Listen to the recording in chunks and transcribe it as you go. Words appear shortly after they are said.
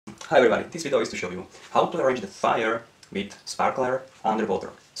Hi everybody, this video is to show you how to arrange the fire with sparkler underwater.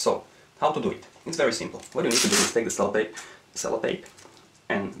 So, how to do it? It's very simple. What you need to do is take the sellotape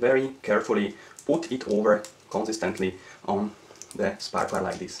and very carefully put it over consistently on the sparkler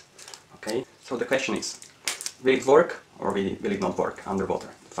like this. Okay, so the question is, will it work or will it not work underwater,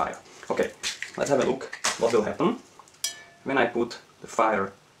 the fire? Okay, let's have a look what will happen when I put the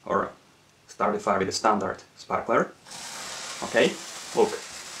fire or start the fire with a standard sparkler. Okay, look,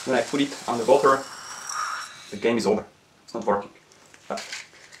 when I put it underwater, the game is over. It's not working. But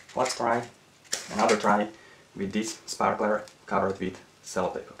let's try another try with this sparkler covered with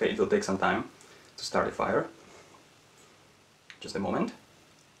sellotape. Okay, it will take some time to start the fire. Just a moment.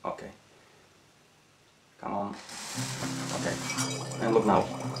 Okay. Come on. Okay. And look now.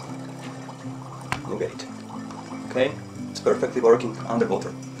 Look at it. Okay, it's perfectly working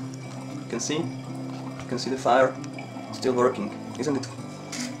underwater. You can see the fire still working.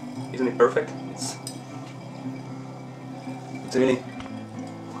 Isn't it perfect? It's really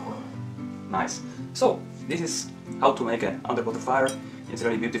nice. So this is how to make an underwater fire. It's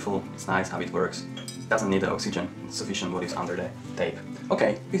really beautiful. It's nice how it works. It doesn't need the oxygen. It's sufficient what is under the tape.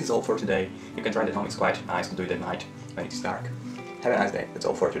 Okay, this is all for today. You can try it at home. It's quite nice to do it at night when it's dark. Have a nice day. That's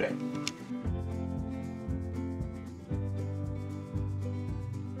all for today.